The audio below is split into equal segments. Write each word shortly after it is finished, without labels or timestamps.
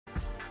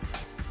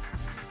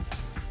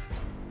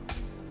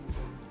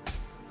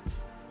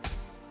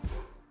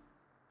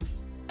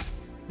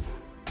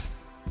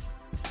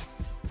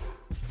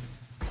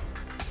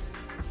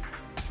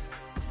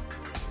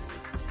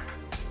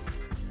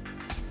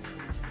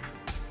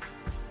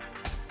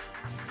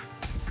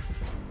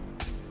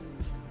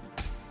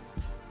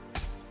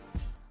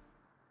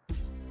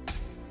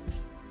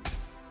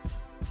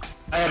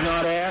I have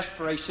not asked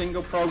for a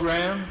single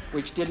program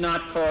which did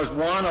not cause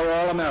one or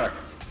all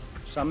Americans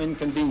some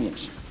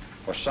inconvenience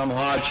or some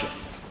hardship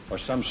or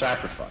some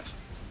sacrifice.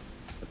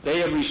 But they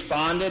have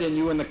responded, and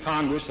you in the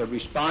Congress have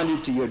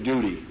responded to your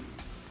duty.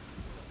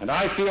 And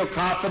I feel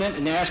confident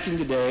in asking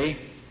today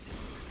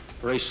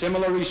for a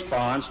similar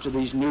response to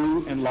these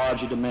new and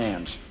larger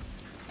demands.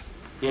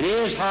 It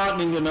is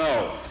heartening to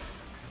know,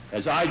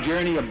 as I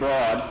journey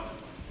abroad,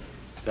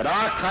 that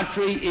our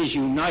country is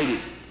united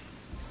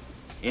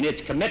in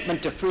its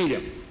commitment to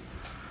freedom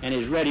and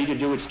is ready to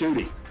do its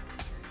duty.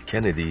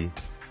 Kennedy,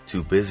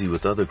 too busy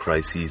with other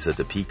crises at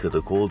the peak of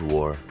the Cold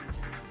War,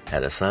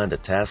 had assigned a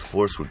task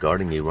force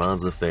regarding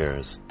Iran's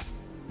affairs.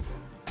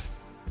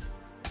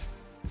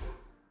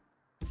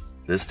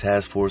 This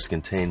task force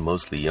contained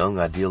mostly young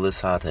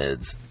idealist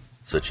hotheads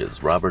such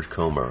as Robert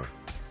Comer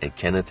and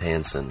Kenneth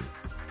Hansen,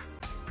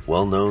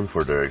 well known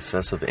for their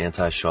excessive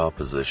anti-Shah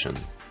position.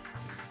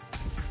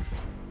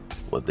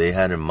 What they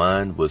had in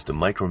mind was to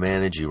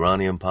micromanage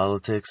Iranian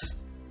politics,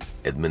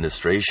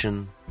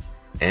 administration,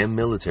 and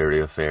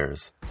military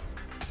affairs,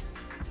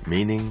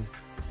 meaning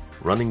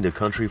running the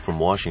country from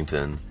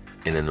Washington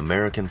in an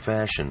American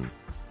fashion,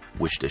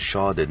 which the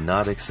Shah did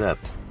not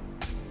accept.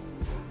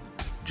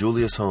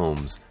 Julius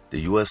Holmes,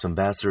 the U.S.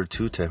 ambassador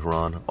to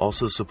Tehran,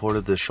 also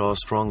supported the Shah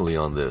strongly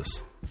on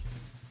this.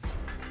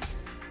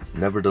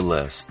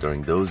 Nevertheless,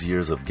 during those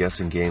years of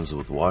guessing games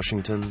with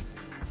Washington,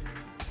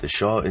 the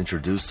Shah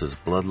introduced his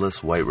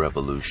bloodless white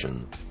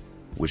revolution,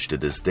 which to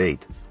this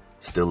date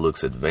still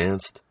looks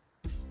advanced,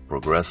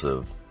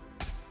 progressive,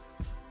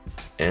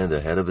 and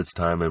ahead of its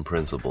time in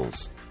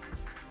principles,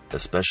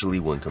 especially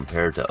when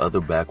compared to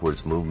other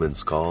backwards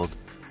movements called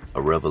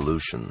a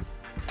revolution.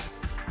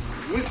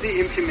 With the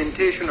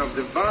implementation of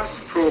the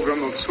vast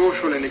program of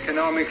social and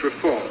economic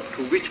reform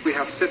to which we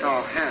have set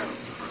our hands,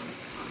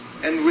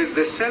 and with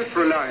the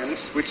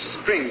self-reliance which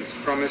springs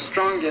from a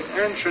strong and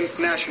ancient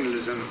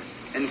nationalism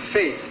and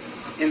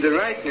faith in the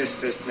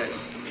rightness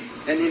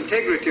and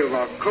integrity of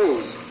our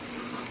cause,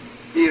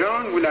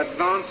 Iran will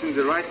advance in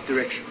the right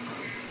direction.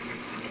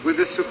 With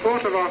the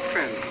support of our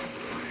friends,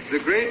 the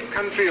great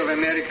country of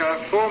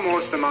America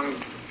foremost among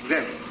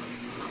them,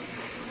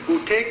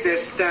 who take their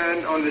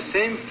stand on the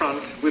same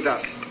front with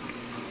us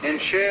and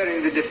share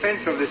in the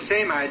defense of the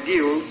same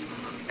ideals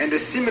and a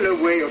similar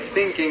way of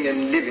thinking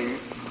and living,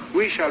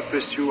 we shall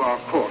pursue our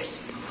course.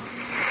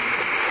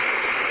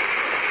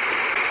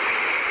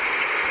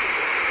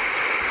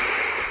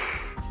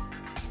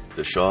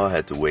 The Shah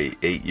had to wait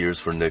 8 years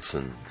for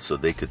Nixon so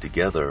they could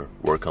together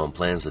work on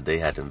plans that they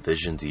had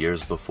envisioned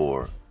years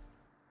before.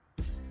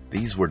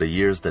 These were the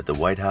years that the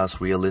White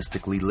House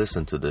realistically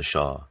listened to the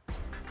Shah,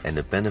 and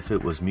the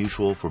benefit was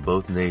mutual for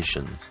both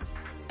nations.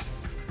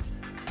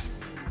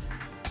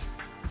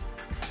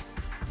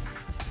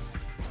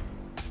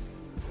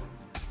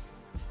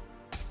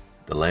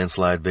 The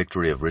landslide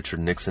victory of Richard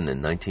Nixon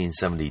in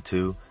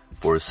 1972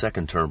 for his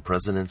second-term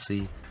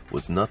presidency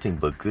was nothing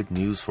but good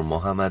news for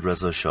Mohammad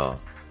Reza Shah.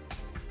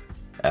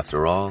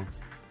 After all,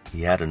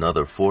 he had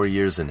another 4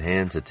 years in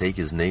hand to take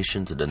his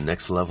nation to the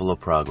next level of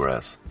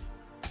progress.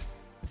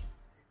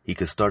 He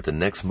could start the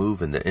next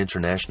move in the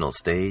international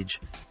stage,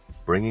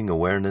 bringing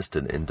awareness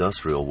to the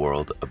industrial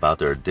world about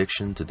their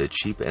addiction to the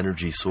cheap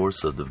energy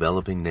source of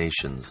developing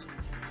nations.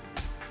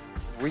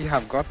 We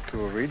have got to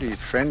really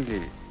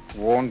friendly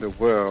warn the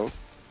world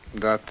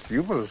that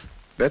you will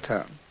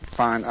better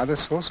find other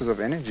sources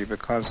of energy,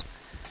 because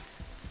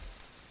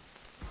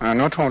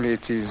not only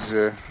it is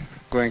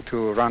going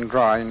to run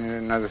dry in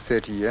another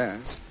 30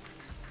 years,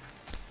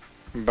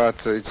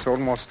 but it's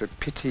almost a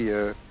pity,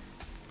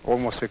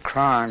 almost a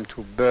crime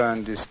to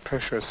burn this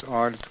precious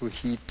oil to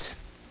heat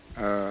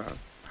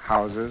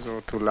houses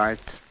or to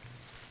light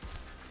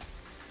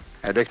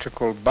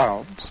electrical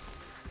bulbs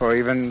or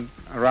even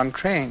run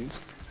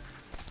trains,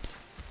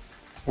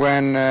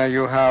 when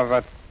you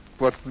have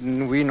what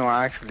we know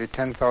actually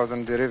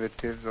 10,000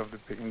 derivatives of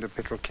in the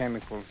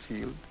petrochemical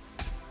field.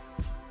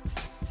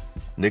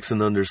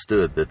 Nixon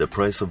understood that the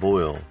price of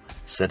oil,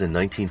 set in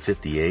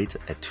 1958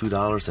 at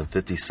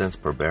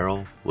 $2.50 per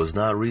barrel, was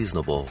not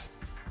reasonable,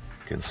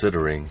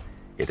 considering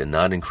it had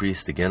not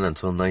increased again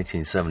until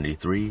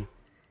 1973,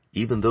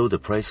 even though the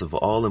price of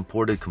all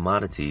imported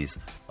commodities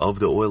of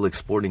the oil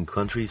exporting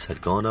countries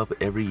had gone up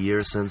every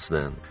year since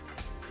then.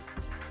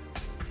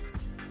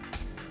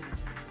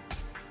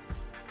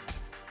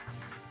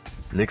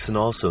 Nixon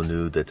also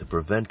knew that to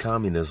prevent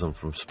communism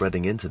from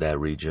spreading into that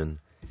region,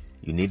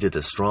 you needed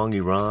a strong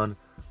Iran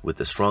with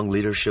the strong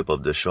leadership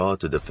of the Shah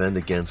to defend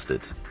against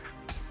it.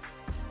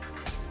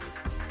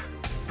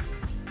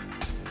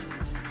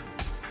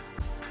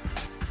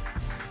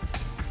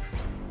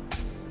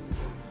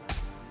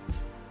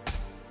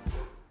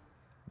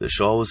 The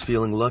Shah was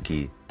feeling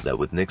lucky that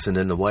with Nixon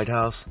in the White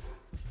House,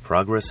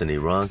 progress in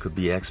Iran could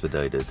be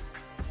expedited.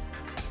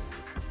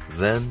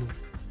 Then,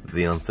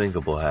 the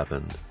unthinkable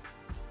happened.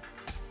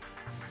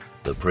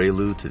 The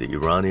prelude to the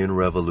Iranian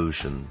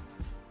Revolution.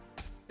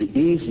 The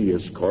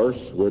easiest course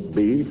would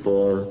be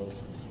for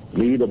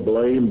me to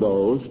blame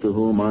those to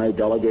whom I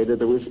delegated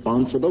the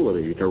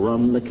responsibility to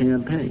run the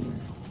campaign.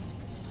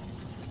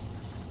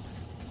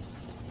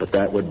 But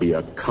that would be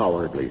a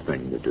cowardly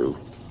thing to do.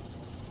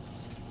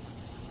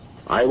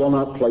 I will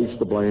not place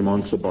the blame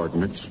on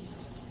subordinates,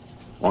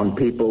 on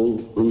people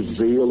whose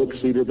zeal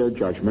exceeded their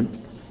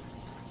judgment,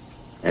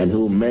 and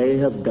who may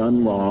have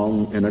done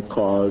wrong in a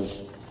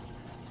cause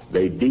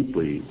they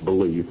deeply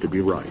believe to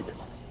be right.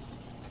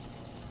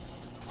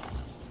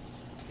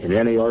 In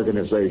any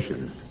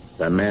organization,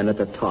 the man at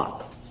the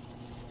top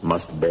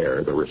must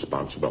bear the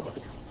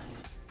responsibility.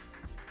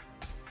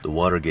 The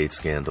Watergate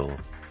scandal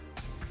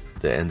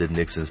that ended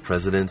Nixon's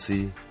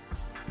presidency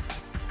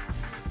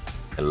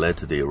and led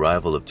to the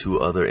arrival of two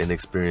other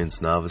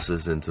inexperienced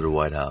novices into the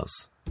White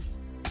House.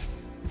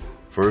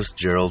 First,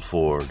 Gerald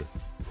Ford,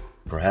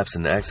 perhaps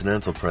an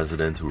accidental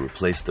president who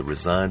replaced the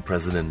resigned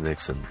President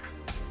Nixon.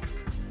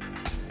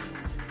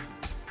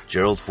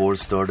 Gerald Ford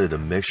started a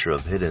mixture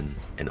of hidden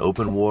and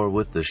open war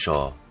with the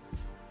Shah,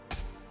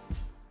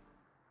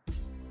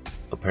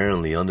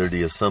 apparently under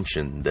the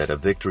assumption that a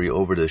victory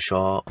over the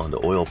Shah on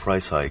the oil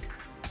price hike,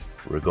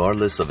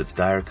 regardless of its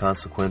dire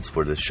consequence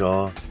for the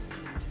Shah,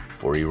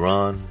 for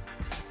Iran,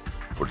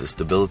 for the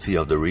stability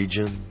of the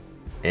region,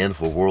 and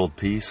for world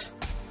peace,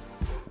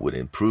 would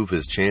improve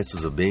his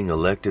chances of being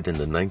elected in the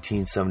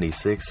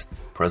 1976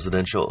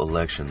 presidential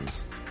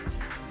elections.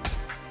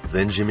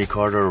 Then Jimmy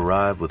Carter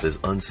arrived with his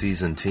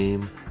unseasoned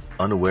team,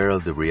 unaware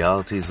of the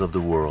realities of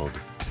the world,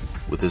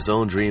 with his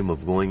own dream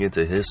of going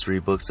into history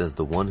books as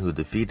the one who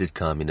defeated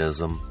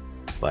communism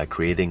by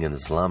creating an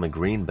Islamic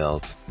green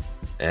belt,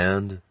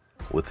 and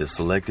with his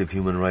selective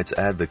human rights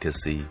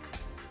advocacy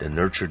that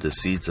nurtured the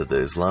seeds of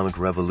the Islamic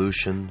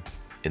Revolution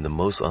in the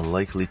most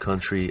unlikely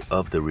country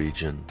of the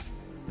region,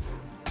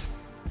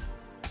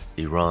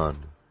 Iran.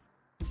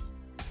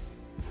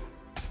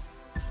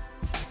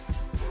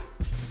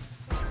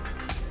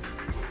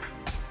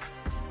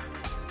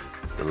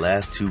 The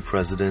last two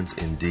presidents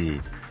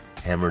indeed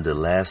hammered the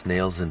last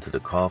nails into the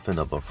coffin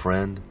of a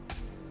friend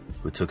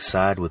who took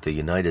side with the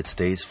United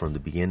States from the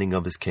beginning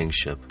of his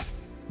kingship,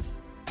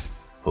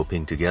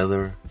 hoping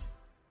together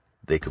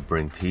they could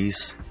bring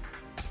peace,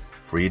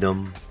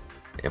 freedom,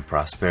 and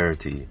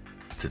prosperity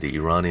to the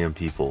Iranian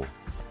people.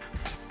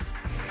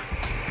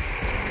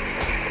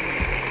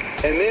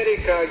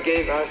 America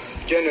gave us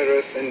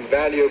generous and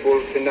valuable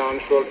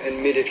financial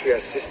and military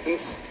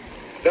assistance,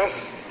 thus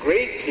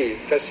greatly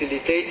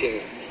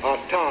facilitating our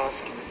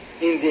task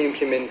in the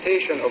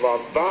implementation of our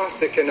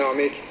vast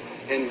economic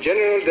and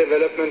general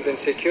development and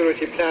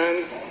security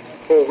plans,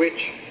 for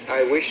which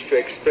I wish to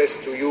express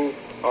to you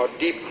our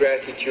deep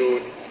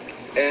gratitude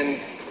and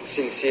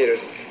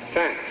sincerest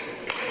thanks.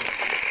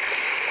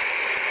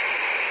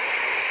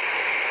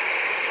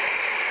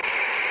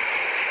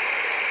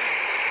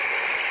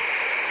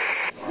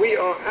 We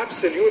are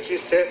absolutely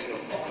certain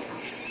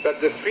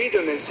that the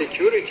freedom and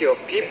security of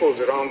peoples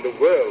around the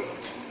world,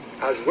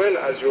 as well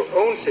as your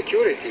own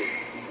security,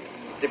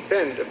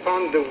 depend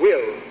upon the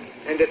will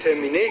and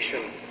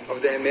determination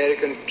of the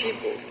American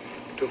people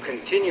to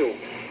continue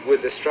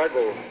with the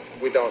struggle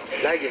without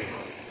flagging.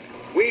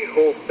 We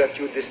hope that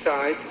you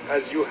decide,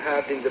 as you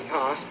have in the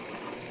past,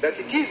 that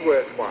it is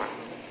worthwhile.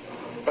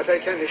 But I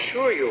can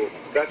assure you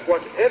that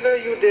whatever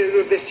your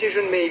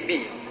decision may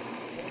be,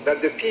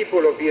 that the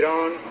people of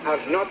Iran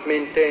have not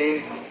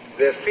maintained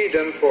their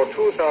freedom for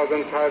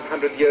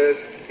 2,500 years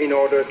in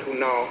order to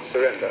now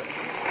surrender.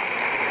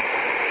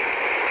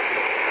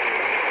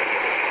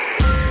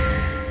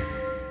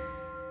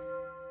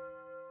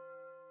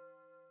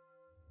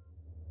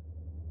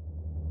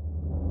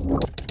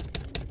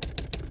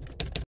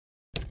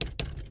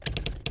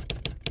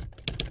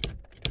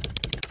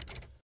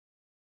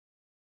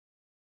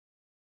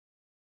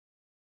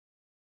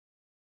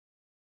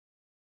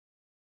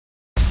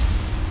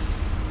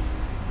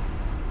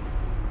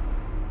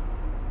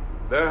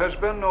 There has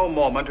been no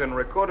moment in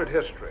recorded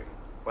history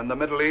when the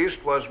Middle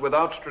East was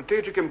without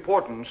strategic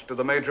importance to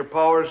the major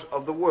powers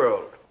of the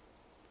world.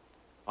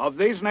 Of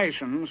these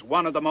nations,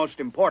 one of the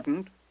most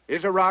important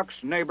is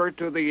Iraq's neighbor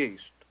to the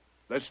east,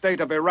 the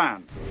state of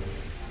Iran.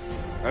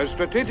 Her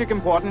strategic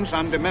importance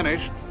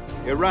undiminished,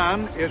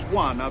 Iran is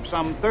one of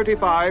some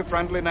 35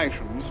 friendly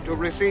nations to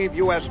receive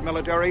U.S.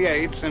 military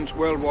aid since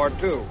World War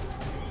II.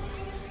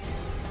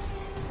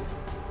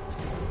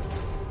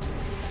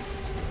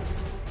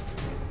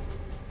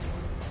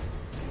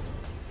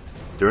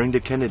 During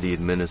the Kennedy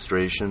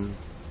administration,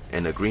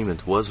 an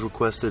agreement was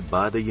requested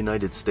by the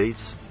United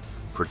States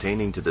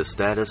pertaining to the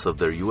status of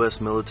their U.S.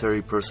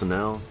 military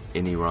personnel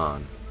in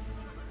Iran.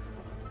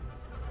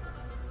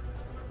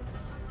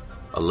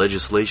 A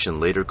legislation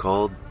later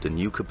called the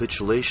New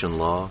Capitulation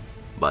Law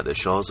by the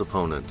Shah's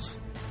opponents.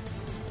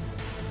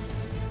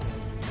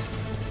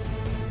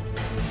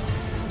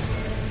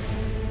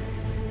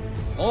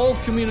 All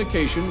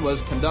communication was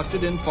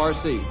conducted in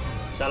Farsi.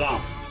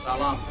 Salam.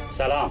 Salam.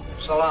 Salam.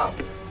 Salam.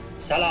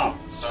 سلام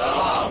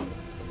سلام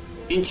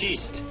این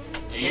چیست؟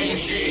 این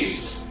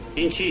چیست؟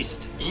 این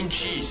چیست؟ این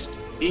چیست؟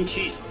 این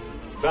چیست؟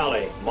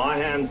 بله ما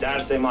هم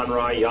درسمان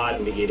را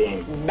یاد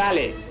میگیریم.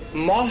 بله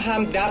ما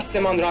هم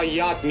درسمان را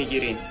یاد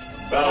میگیریم.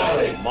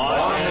 بله، ما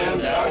هم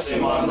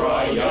درسمان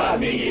را یاد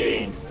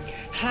میگیریم.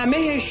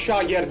 همه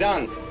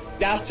شاگردان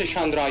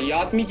درسشان را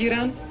یاد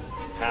میگیرند.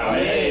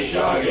 همه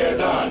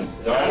شاگردان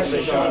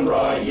درسشان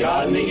را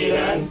یاد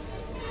میگیرند.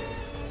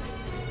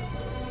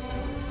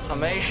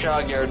 همه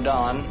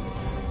شاگردان.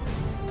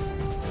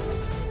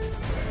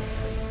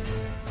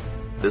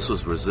 This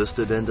was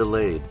resisted and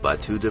delayed by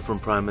two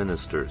different prime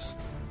ministers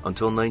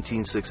until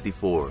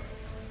 1964,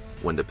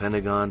 when the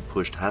Pentagon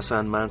pushed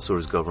Hassan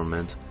Mansour's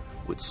government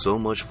with so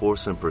much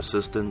force and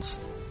persistence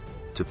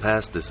to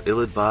pass this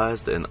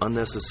ill-advised and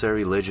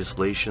unnecessary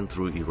legislation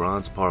through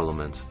Iran's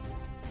parliament.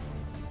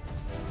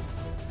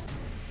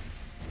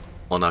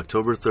 On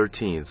October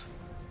 13th,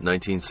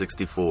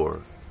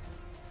 1964,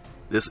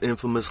 this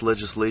infamous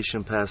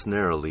legislation passed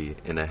narrowly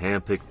in a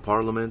hand-picked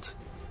parliament,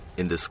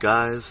 in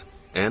disguise,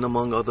 and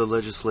among other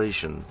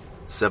legislation,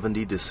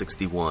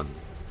 70-61,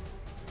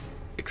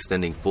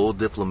 extending full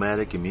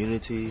diplomatic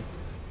immunity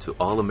to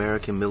all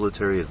American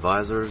military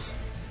advisors,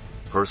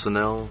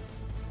 personnel,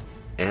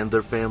 and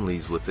their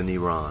families within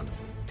Iran.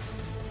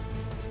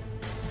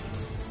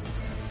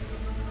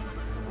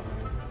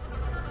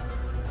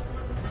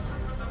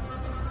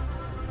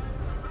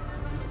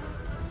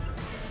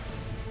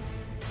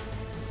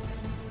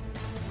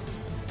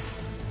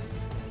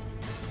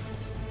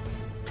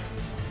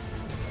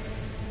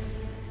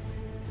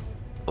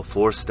 A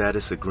forced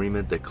status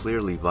agreement that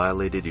clearly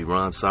violated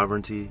Iran's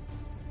sovereignty,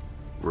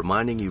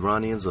 reminding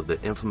Iranians of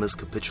the infamous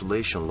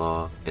capitulation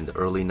law in the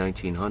early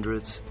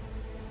 1900s,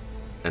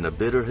 and a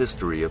bitter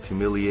history of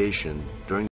humiliation during